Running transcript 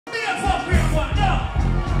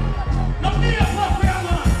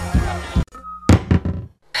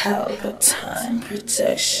Pelpa time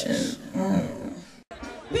protection.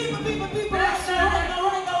 People,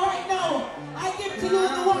 right now, I give to you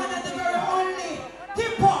the one and the very only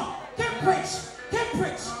KIPRICH.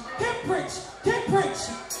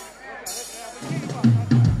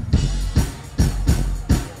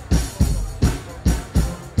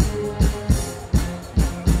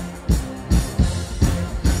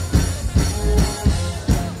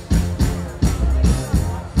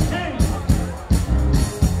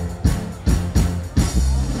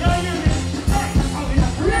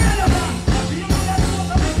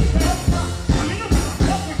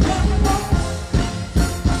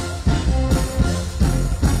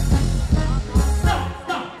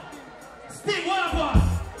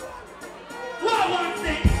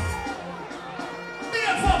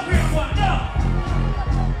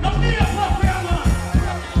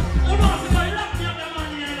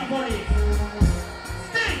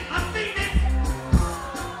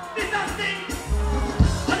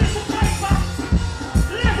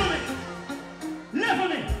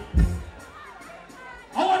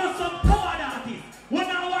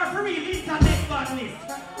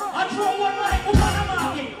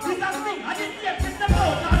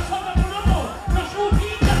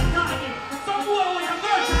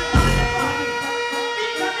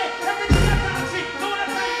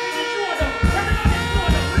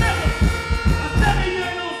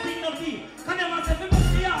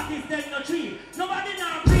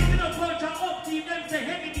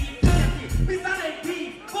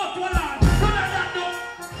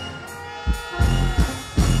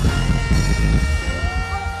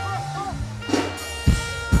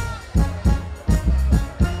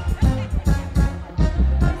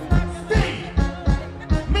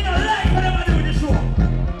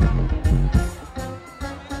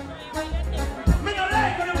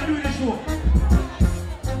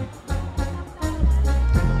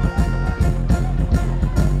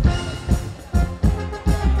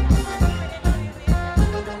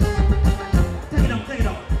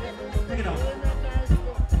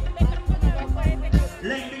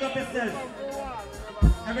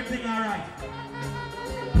 Everything all right?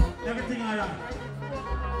 Everything all right?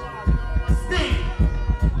 Sting!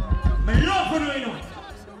 I love what you know.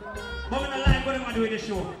 But I don't like what I'm doing in the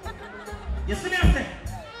show. You see me up there?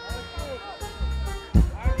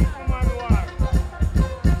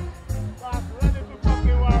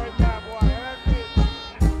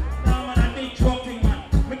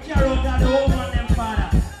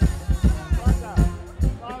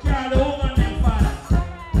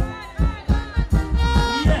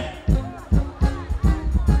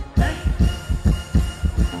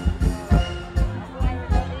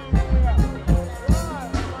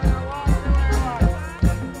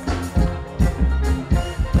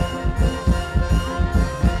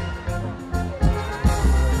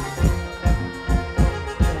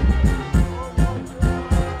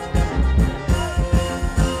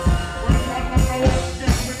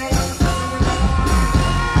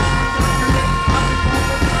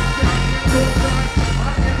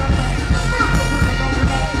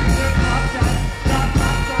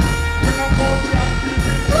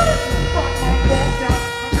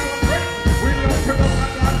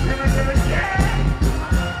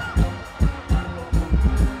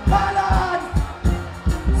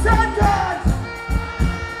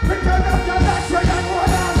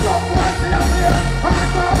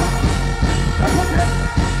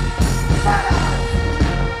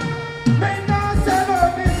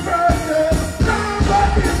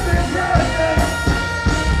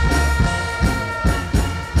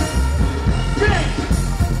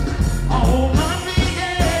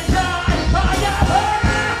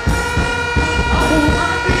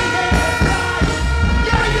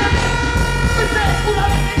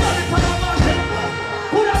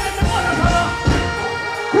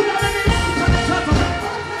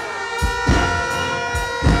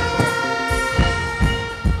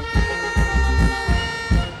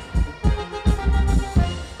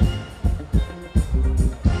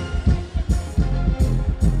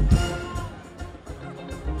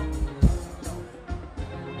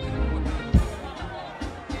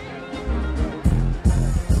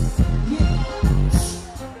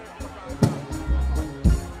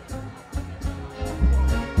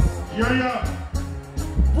 Yeah.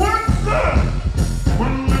 What's up?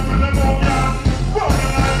 When you live in the boat, yeah.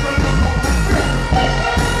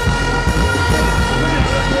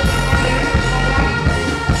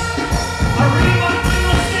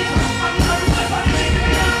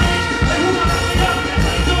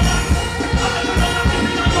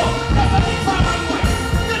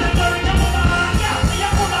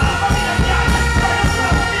 Yeah.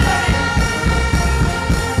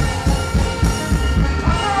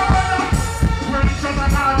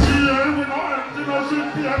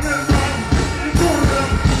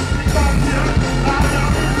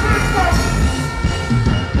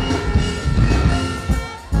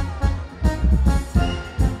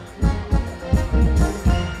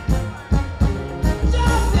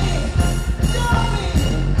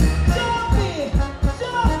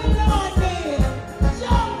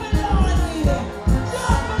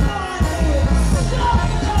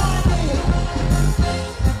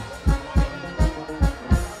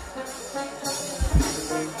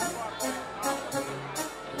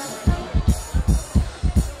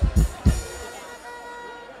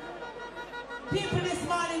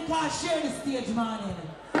 share the stage, man.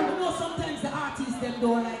 You know, sometimes the artists them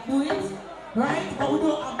don't like do it, right? But we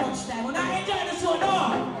don't have much time. When I enjoy the show, no.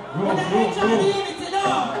 When I enjoy the unity, no.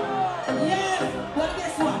 Yes, but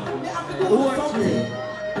guess what? They have to do something.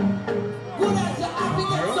 Good as you have to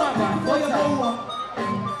get something before you go up.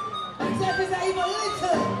 Except it's even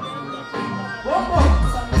little. One more.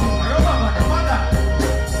 I remember the mother.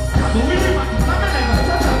 I'm a winning man. I'm a nigga.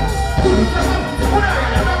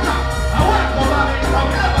 I want to go back and come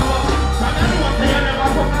here. I'm anyone to hear never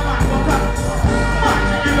come back. March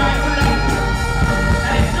in the right to left.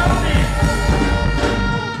 Hey, Johnny.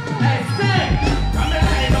 Hey, stay. I'm the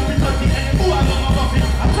line up in the city and the boy I'm on my buffet.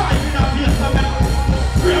 I'm trying to not be a summer.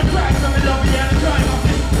 Real price from the lobby and the drive of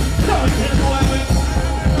it. So we can do it with.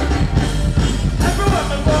 Everyone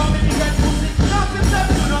before me, you get pussy. Nothing that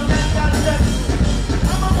you don't get that shit.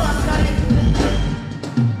 I'm a man, Johnny.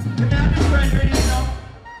 Give me a different ready now.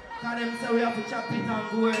 Cause them say we have to chop it and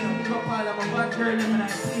go in. Pick up all of my bad girl them when I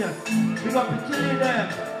see us. Pick up the killing them.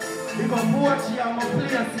 Pick up Mochi and my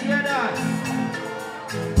players. See that?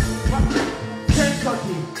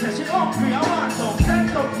 Kentucky. Say she hungry, I want some.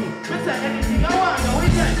 Kentucky. We say anything I want, you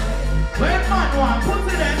weekend. When man want put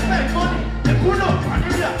it and spend money, they pull up and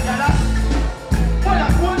you black, yalla. Well,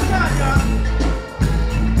 that's one time, yeah.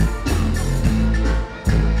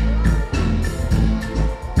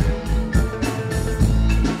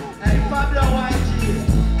 Pablo YG.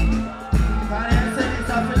 Can I say this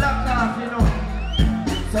off the laptop, you know?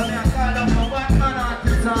 So I call up my Batman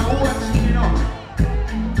artist and watch, you know?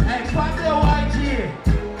 Hey, Pablo YG.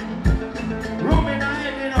 Room in the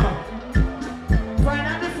head, you know? Find a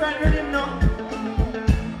different rhythm, no?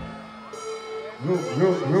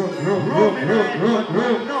 Room in the head,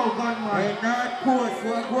 no gunman. Hey, not course,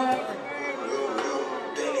 what?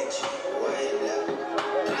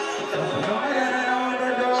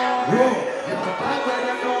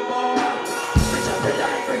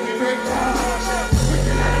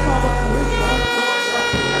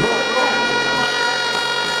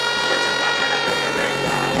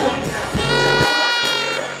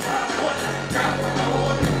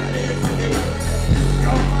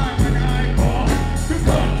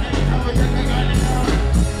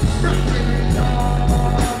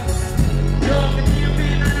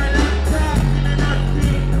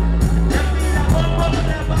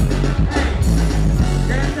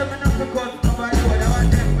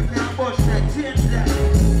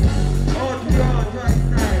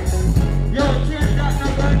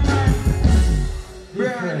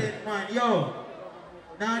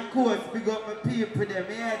 Not course, big up my people them,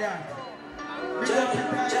 hear that? Big up the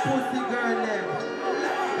tight pussy girl them.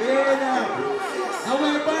 Hear that? I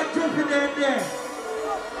want bad jumping them there.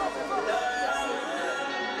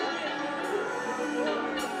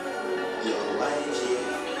 Yo, YG.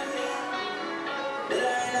 The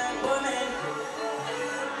line and comment.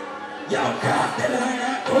 Yo, God, the line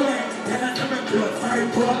and comment. Tell us to make close, sorry,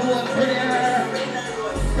 poor boy, for there.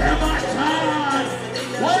 Them are chance.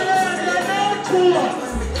 What are they not cool?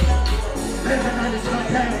 Listen on this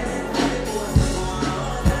content.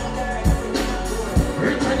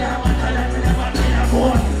 Richard, I want to let me never be a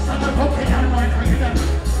boy. I'm a fucking animal for you.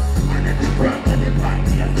 And if you brought to the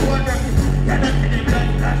party, you're so dirty. You're not in the blood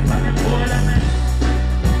class, but the poor of me.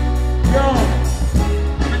 Yo,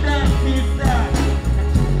 my damn pizza.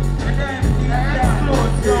 My damn pizza.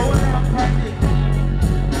 Close, yo, we're not party.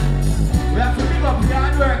 We have to pick up the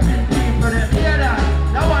hardworking people. Them hear that?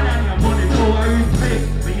 That one on your money, so I respect.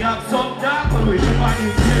 We have some dark, but we don't want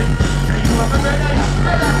it here. Can you have a brother? You have a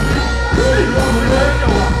brother. You have a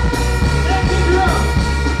brother. Let it go.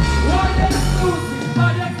 One exclusive,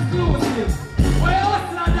 bad exclusive. Where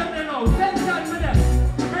else are them they know? Send that to them.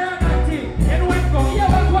 American team, in Wico,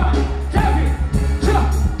 here we go. Kevin, sure.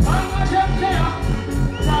 I'm not them there.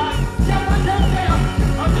 But, yeah, I'm them there.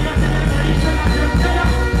 I'm the generation of them there.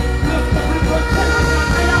 Look, the people tell us that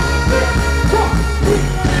they are there. Go. We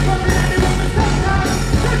never be anyone to say that.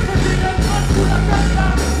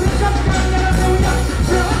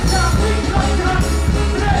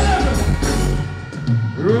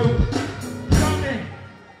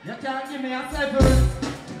 You can't give me a 7.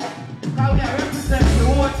 Because we are representing the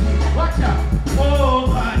watch. Watch out. Oh,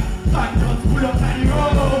 man. Man just pull up on the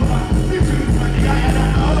road. This is for the guy that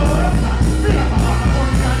knows. Feel like I'm on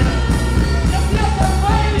the gun. You see up the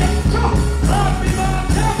violence. So, Lord, we want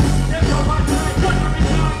them. They don't want to like gun. We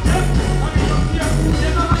want them. I mean, don't care who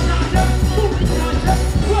they don't want them. Who we want them.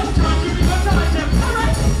 What time you want them. All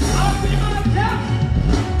right. Lord, we want them.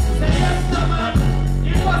 Say yes, man.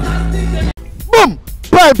 It was a thing. Boom!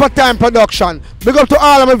 Pelpa Time Production. Big up to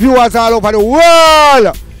all of my viewers all over the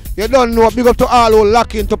world. You don't know. Big up to all who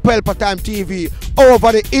lock into Pelpa Time TV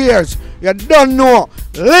over the years. You don't know.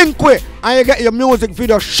 Link with and you get your music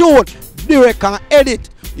video shoot, direct and edit.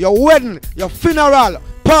 Your wedding, your funeral,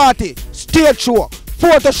 party, stage show,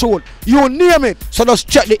 photo shoot, you name it. So just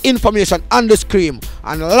check the information on the screen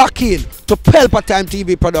and lock in to Pelpa Time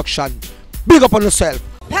TV production. Big up on yourself.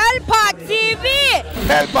 Pelpa TV!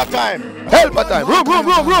 Pelpa Time! Pelpa Time! Room!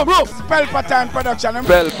 Pelpa Time production.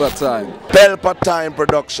 Pelpa Time. Pelpa Time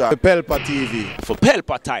production. Pelpa TV. For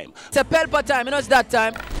Pelpa Time. It's a Pelpa Time, you know it's that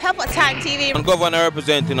time. Pelpa Time TV. I'm governor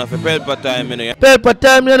representing of Pelpa Time, you know. Pelpa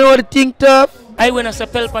Time, you know what the thing tough? I when I say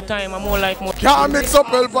Pelpa Time, I'm more like more. Can't mix up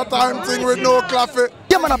Pelpa Time thing with no coffee.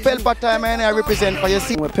 Yeah, man, a Pelpa Time, and I represent for your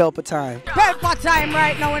city. With Pelpa Time. Pelpa Time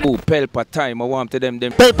right now. Oh, Pelpa Time, I want to them.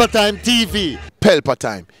 Pelpa Time TV. Pelpa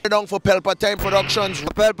Time. Down for Pelpa Time Productions.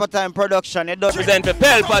 Pelpa Time production. It does Represent for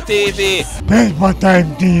Pelpa TV. Pelpa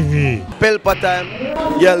Time TV. Pelpa Time.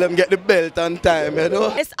 Yeah, let them get the belt on time, you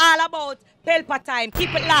know. It's all about Pelpa Time.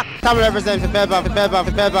 Keep it locked. Come represent for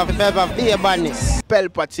Pelpa be a badness.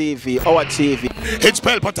 Pelpa TV, our TV. It's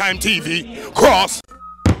Pelpa Time TV. Cross.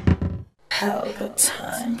 Pelpa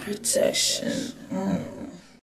Time protection.